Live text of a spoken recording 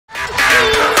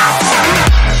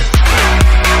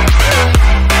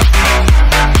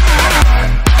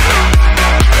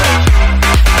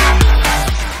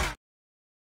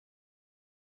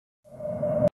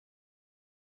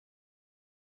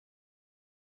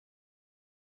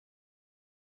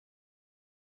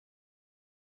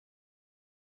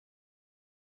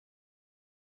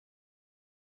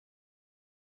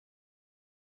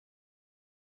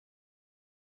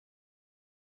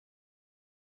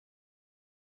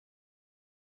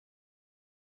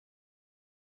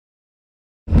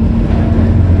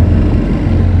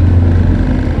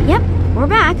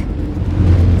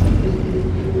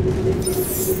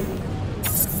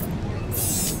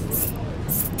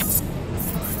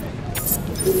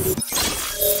Wait!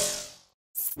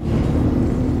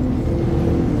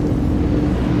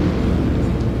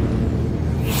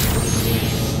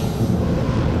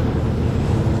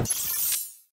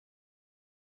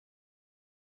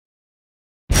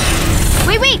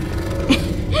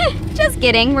 Just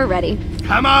kidding, we're ready.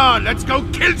 Come on, let's go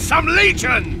kill some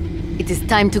Legion! It is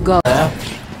time to go.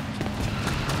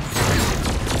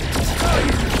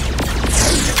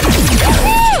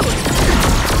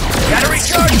 Gotta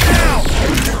recharge now!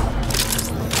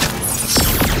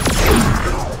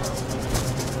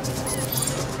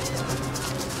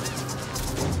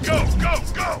 Go, go,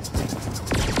 go!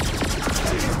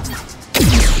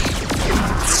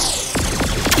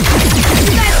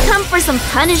 You guys come for some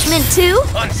punishment too?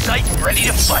 On site, ready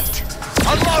to fight.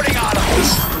 Unloading on them!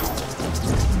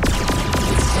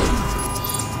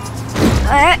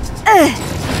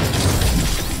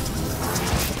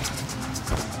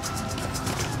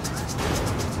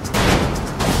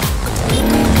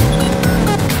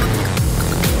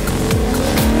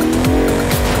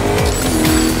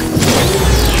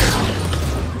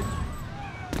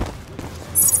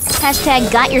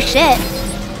 Hashtag got your shit.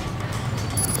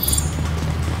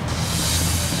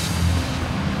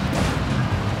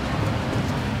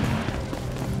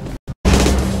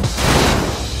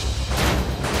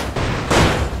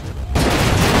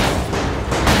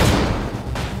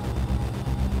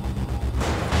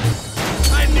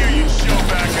 I knew you'd show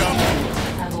back up!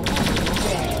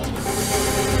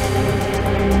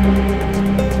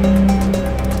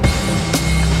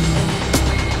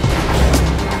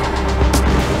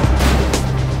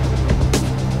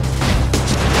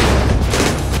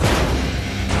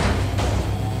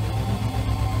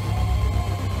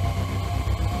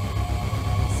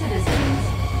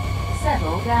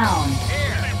 Settle down.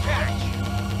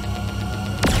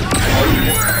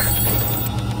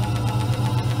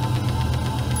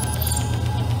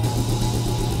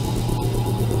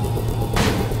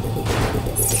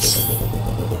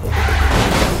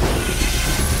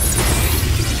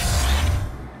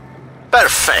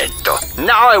 Perfecto.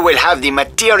 Now I will have the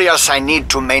materials I need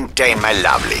to maintain my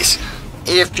lovelies.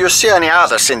 If you see any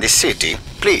others in the city,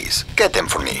 please get them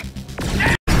for me.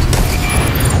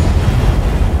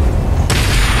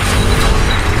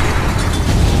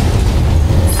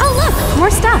 Oh look,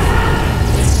 more stuff.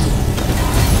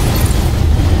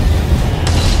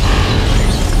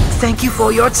 Thank you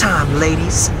for your time,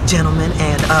 ladies, gentlemen,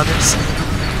 and others.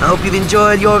 I hope you've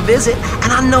enjoyed your visit,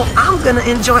 and I know I'm gonna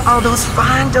enjoy all those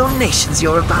fine donations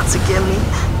you're about to give me.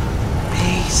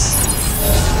 Peace.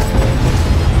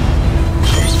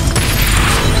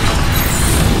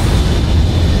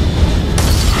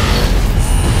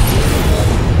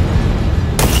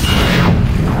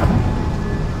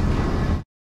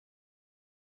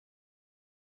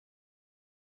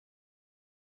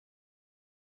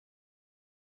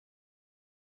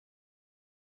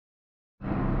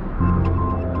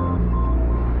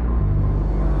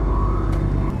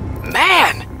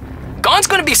 Man! Gon's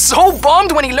gonna be so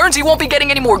bummed when he learns he won't be getting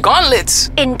any more gauntlets!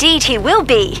 Indeed he will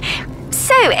be.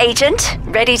 So, Agent,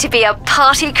 ready to be a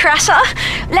party crasher?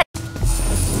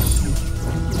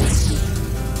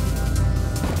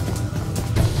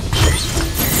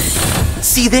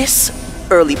 See this?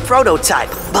 Early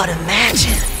prototype, but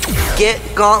imagine. Get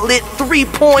Gauntlet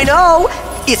 3.0,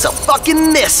 it's a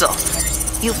fucking missile.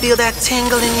 You feel that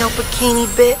tingle in your bikini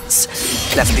bits?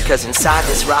 That's because inside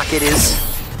this rocket is,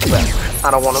 well,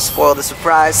 I don't want to spoil the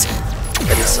surprise,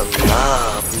 but it's a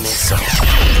love missile.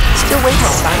 Still waiting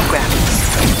on final graphics.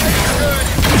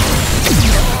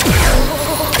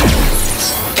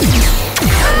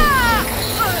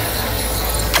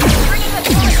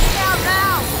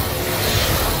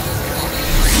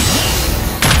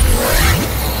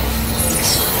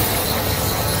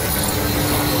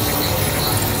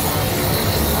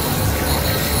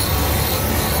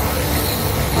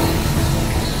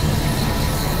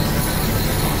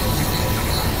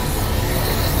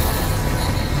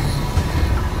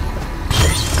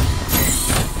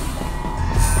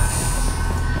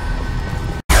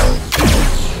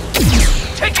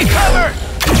 Taking cover!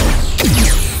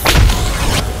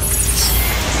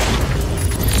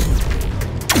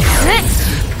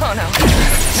 Oh no.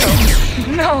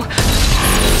 No. No.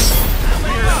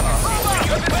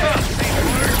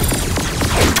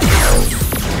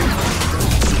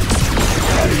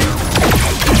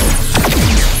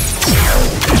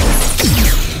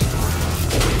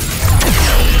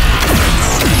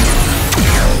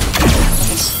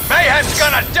 Mayhem's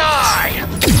gonna die!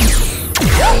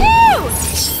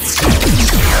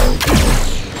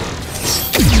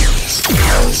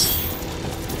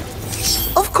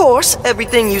 Of course,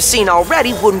 everything you've seen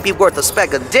already wouldn't be worth a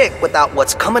speck of dick without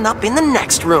what's coming up in the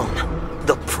next room.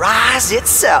 The prize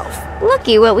itself.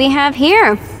 Looky what we have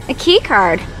here. A key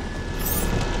card.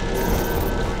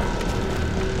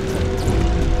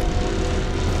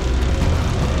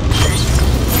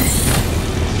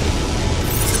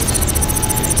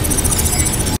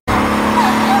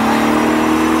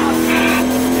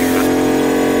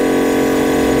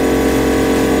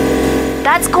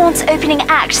 That's Gaunt's opening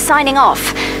act signing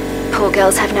off. Poor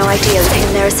girls have no idea with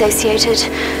whom they're associated.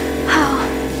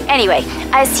 Oh. Anyway,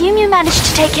 I assume you managed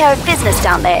to take care of business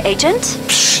down there, Agent?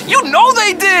 You know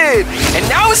they did! And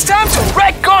now it's time to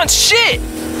wreck Gaunt's shit!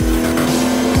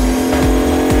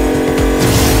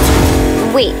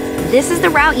 Wait, this is the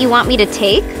route you want me to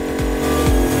take?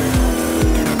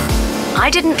 I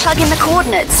didn't plug in the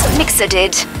coordinates. Mixer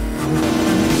did.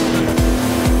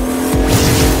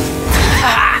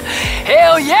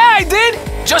 Hell yeah, I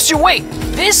did! Just you wait.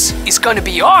 This is gonna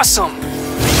be awesome.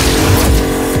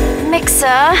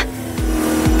 Mixer.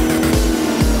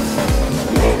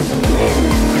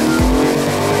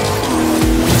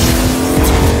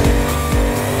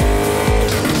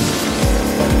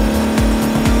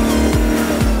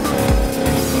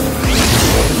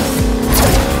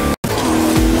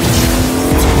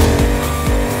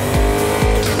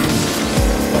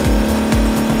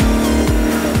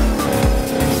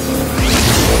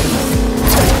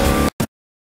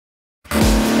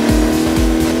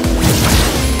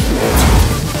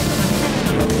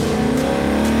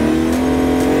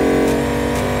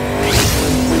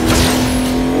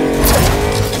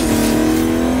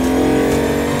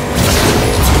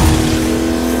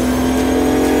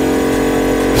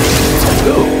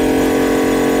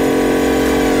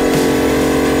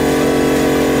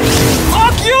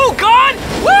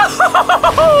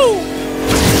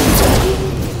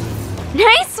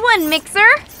 Nice one, Mixer!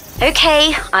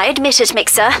 Okay, I admit it,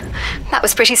 Mixer. That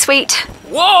was pretty sweet.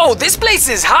 Whoa, this place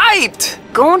is hyped!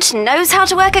 Gaunt knows how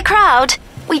to work a crowd.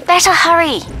 We better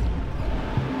hurry.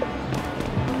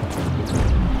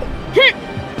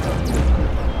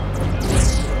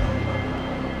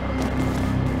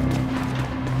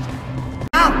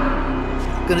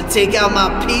 Gonna take out my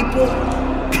people?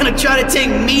 Gonna try to take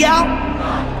me out?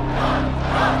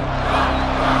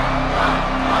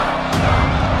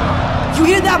 You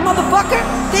hear that, motherfucker?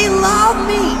 They love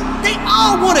me. They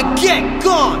all wanna get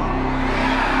gone.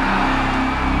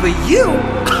 But you,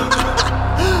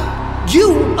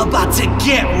 you about to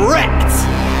get wrecked.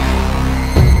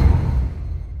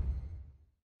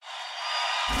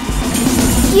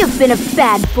 You've been a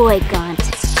bad boy, Gaunt.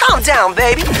 Calm down,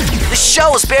 baby. The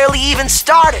show's barely even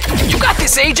started. You got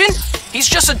this, Agent. He's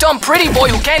just a dumb pretty boy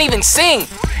who can't even sing.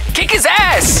 Kick his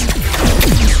ass.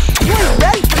 You ain't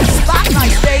ready for the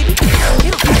spotlight, baby.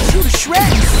 It'll cut you to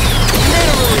shreds.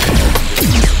 Literally.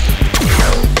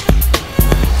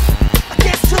 I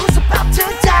guess Tula's about to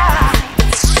die.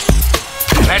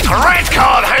 Let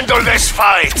Redcard handle this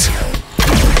fight!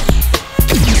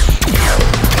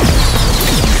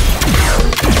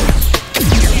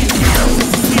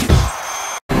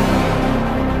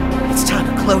 It's time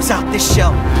to close out this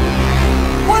show.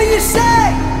 What do you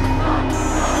say?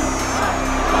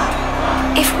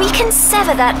 If we can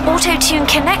sever that auto-tune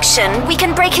connection, we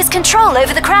can break his control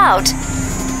over the crowd.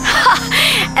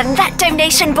 Ha! And that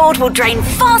donation board will drain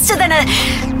faster than a...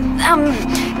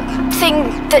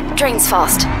 thing that drains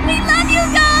fast. We love you,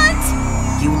 Gaunt!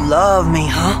 You love me,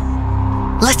 huh?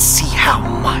 Let's see how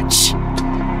much.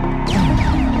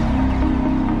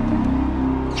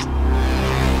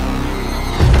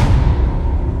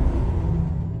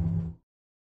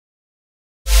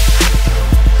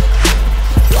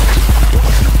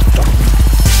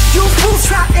 You fools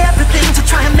try everything to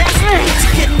try and mess me, to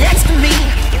get next to me.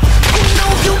 You know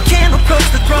you can't approach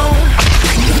the throne.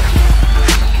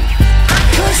 I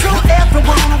control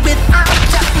everyone without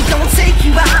doubt. We don't take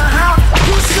you out.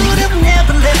 You should have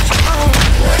never left your own.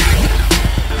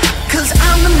 'Cause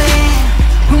I'm the man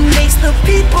who makes the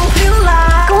people feel alive.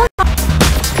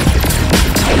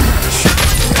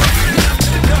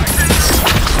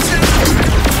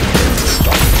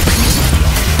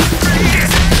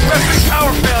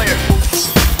 Power failure!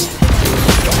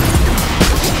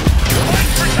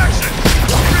 Protection!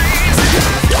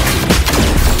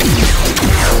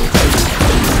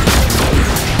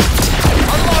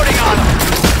 Unloading on him!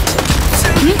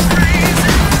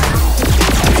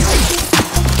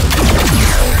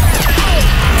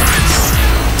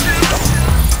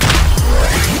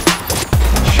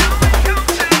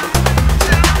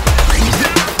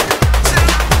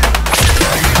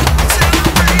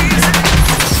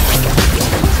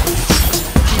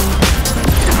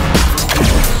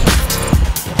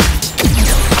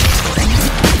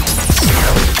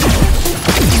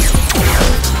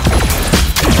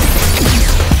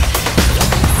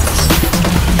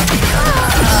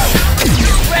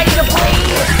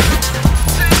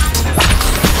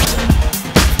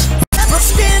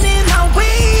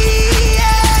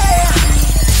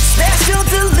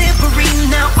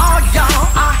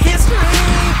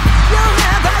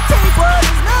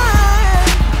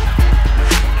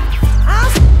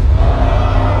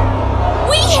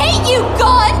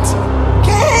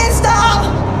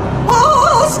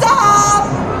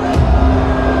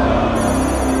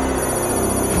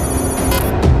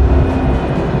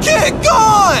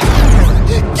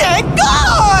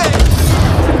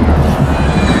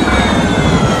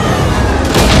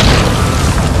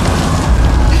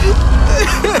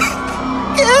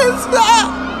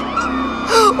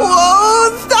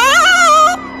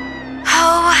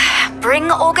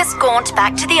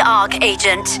 back to the Ark,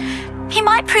 Agent. He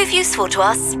might prove useful to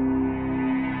us.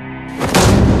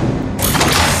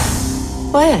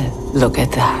 Well, look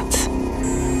at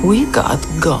that. We got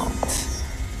gold.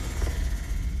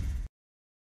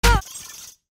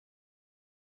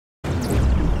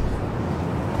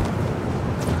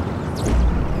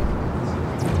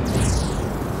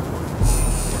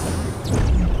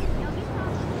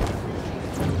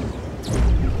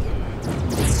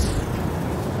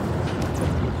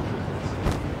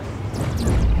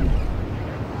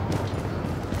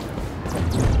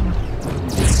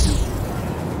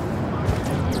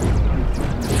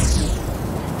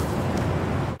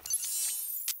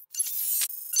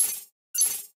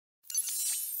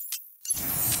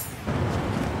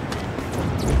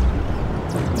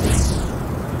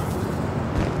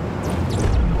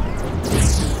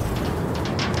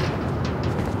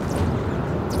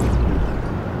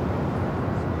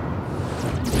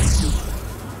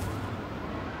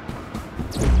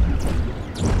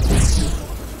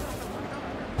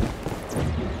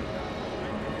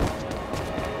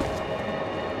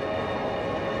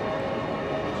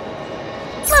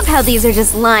 Love how these are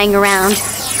just lying around.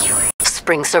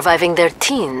 Spring surviving their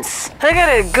teens. I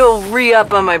gotta go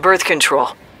re-up on my birth control.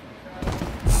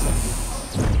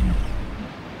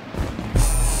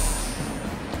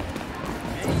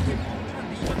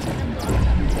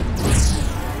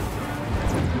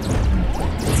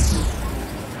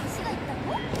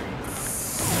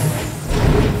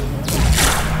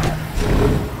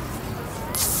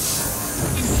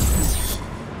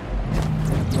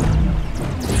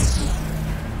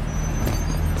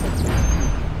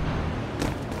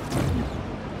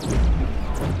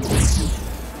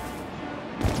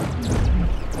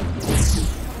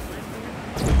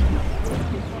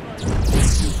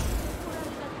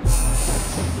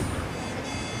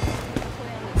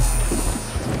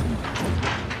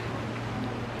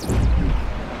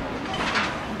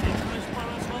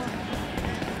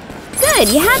 Good,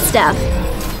 you had stuff.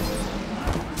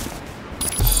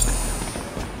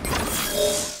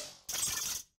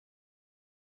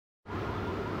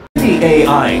 In the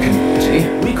AI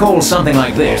community, we call something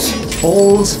like this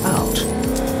balls out.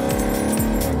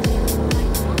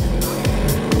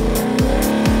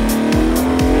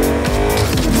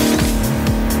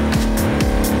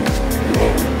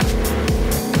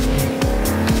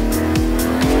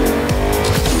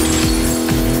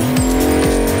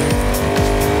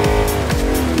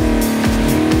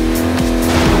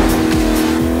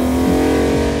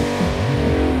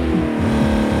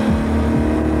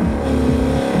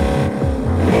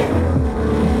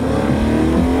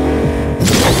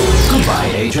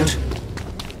 Agent.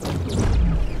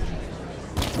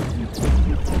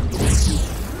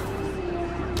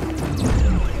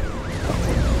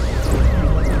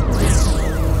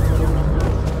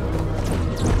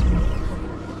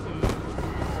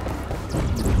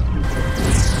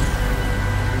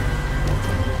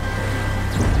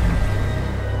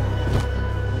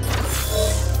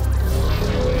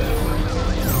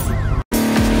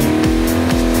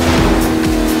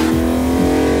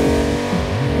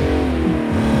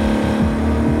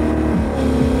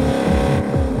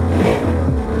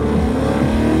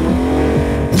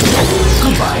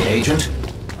 Agent.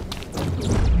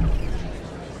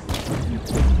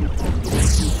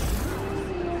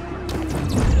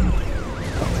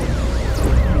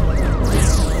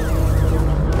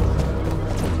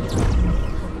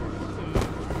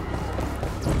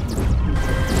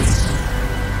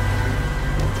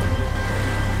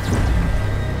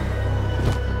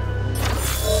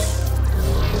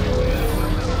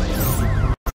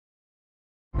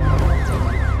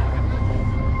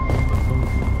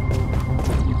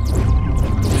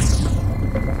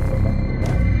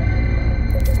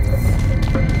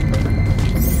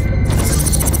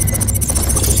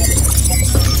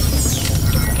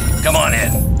 Come on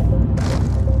in.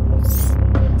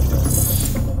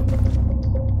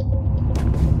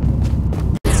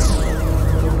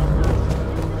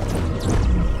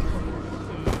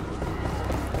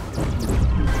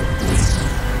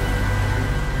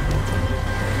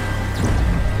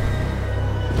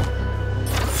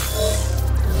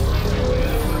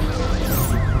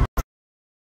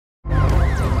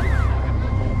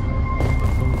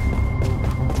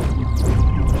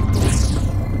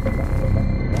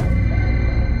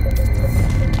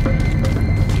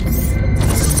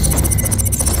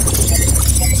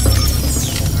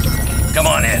 Come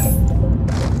on in.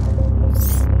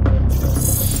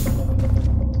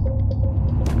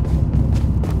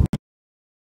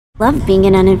 Love being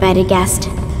an uninvited guest.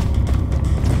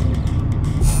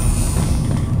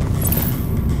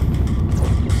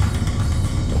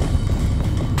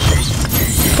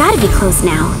 be closed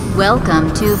now.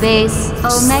 Welcome to base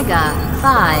Omega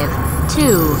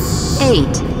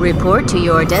 528. Report to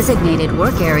your designated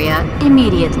work area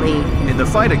immediately. In the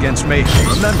fight against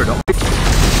Mayhem, remember to...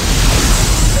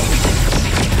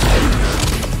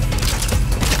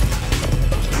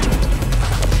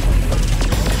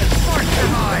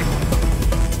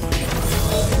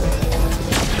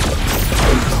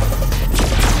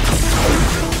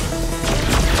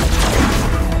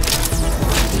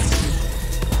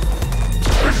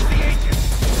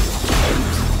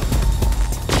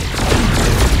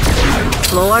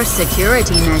 Floor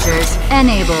security measures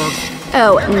enabled.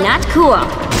 Oh, not cool.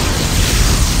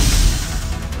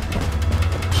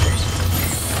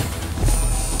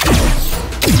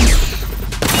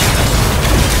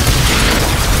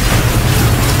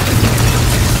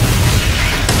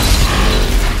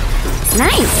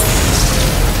 Nice.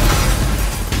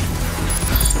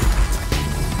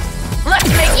 Let's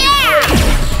make it!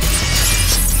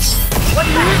 What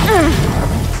the?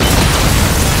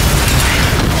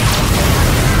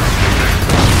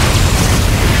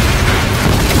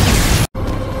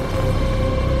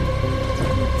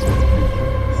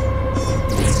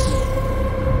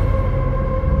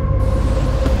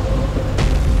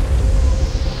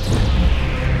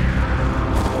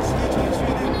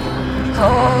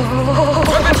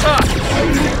 Weapons up!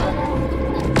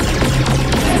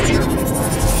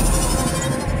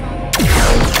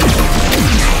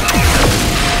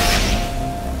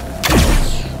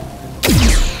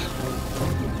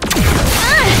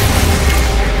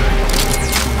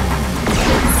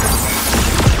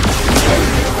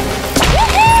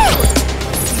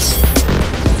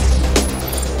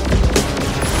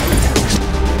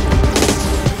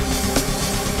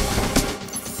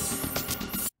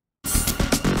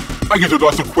 I get a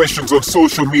lot of questions on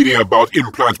social media about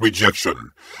implant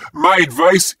rejection. My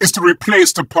advice is to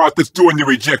replace the part that's doing the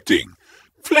rejecting.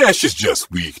 Flesh is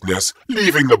just weakness,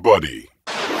 leaving the body.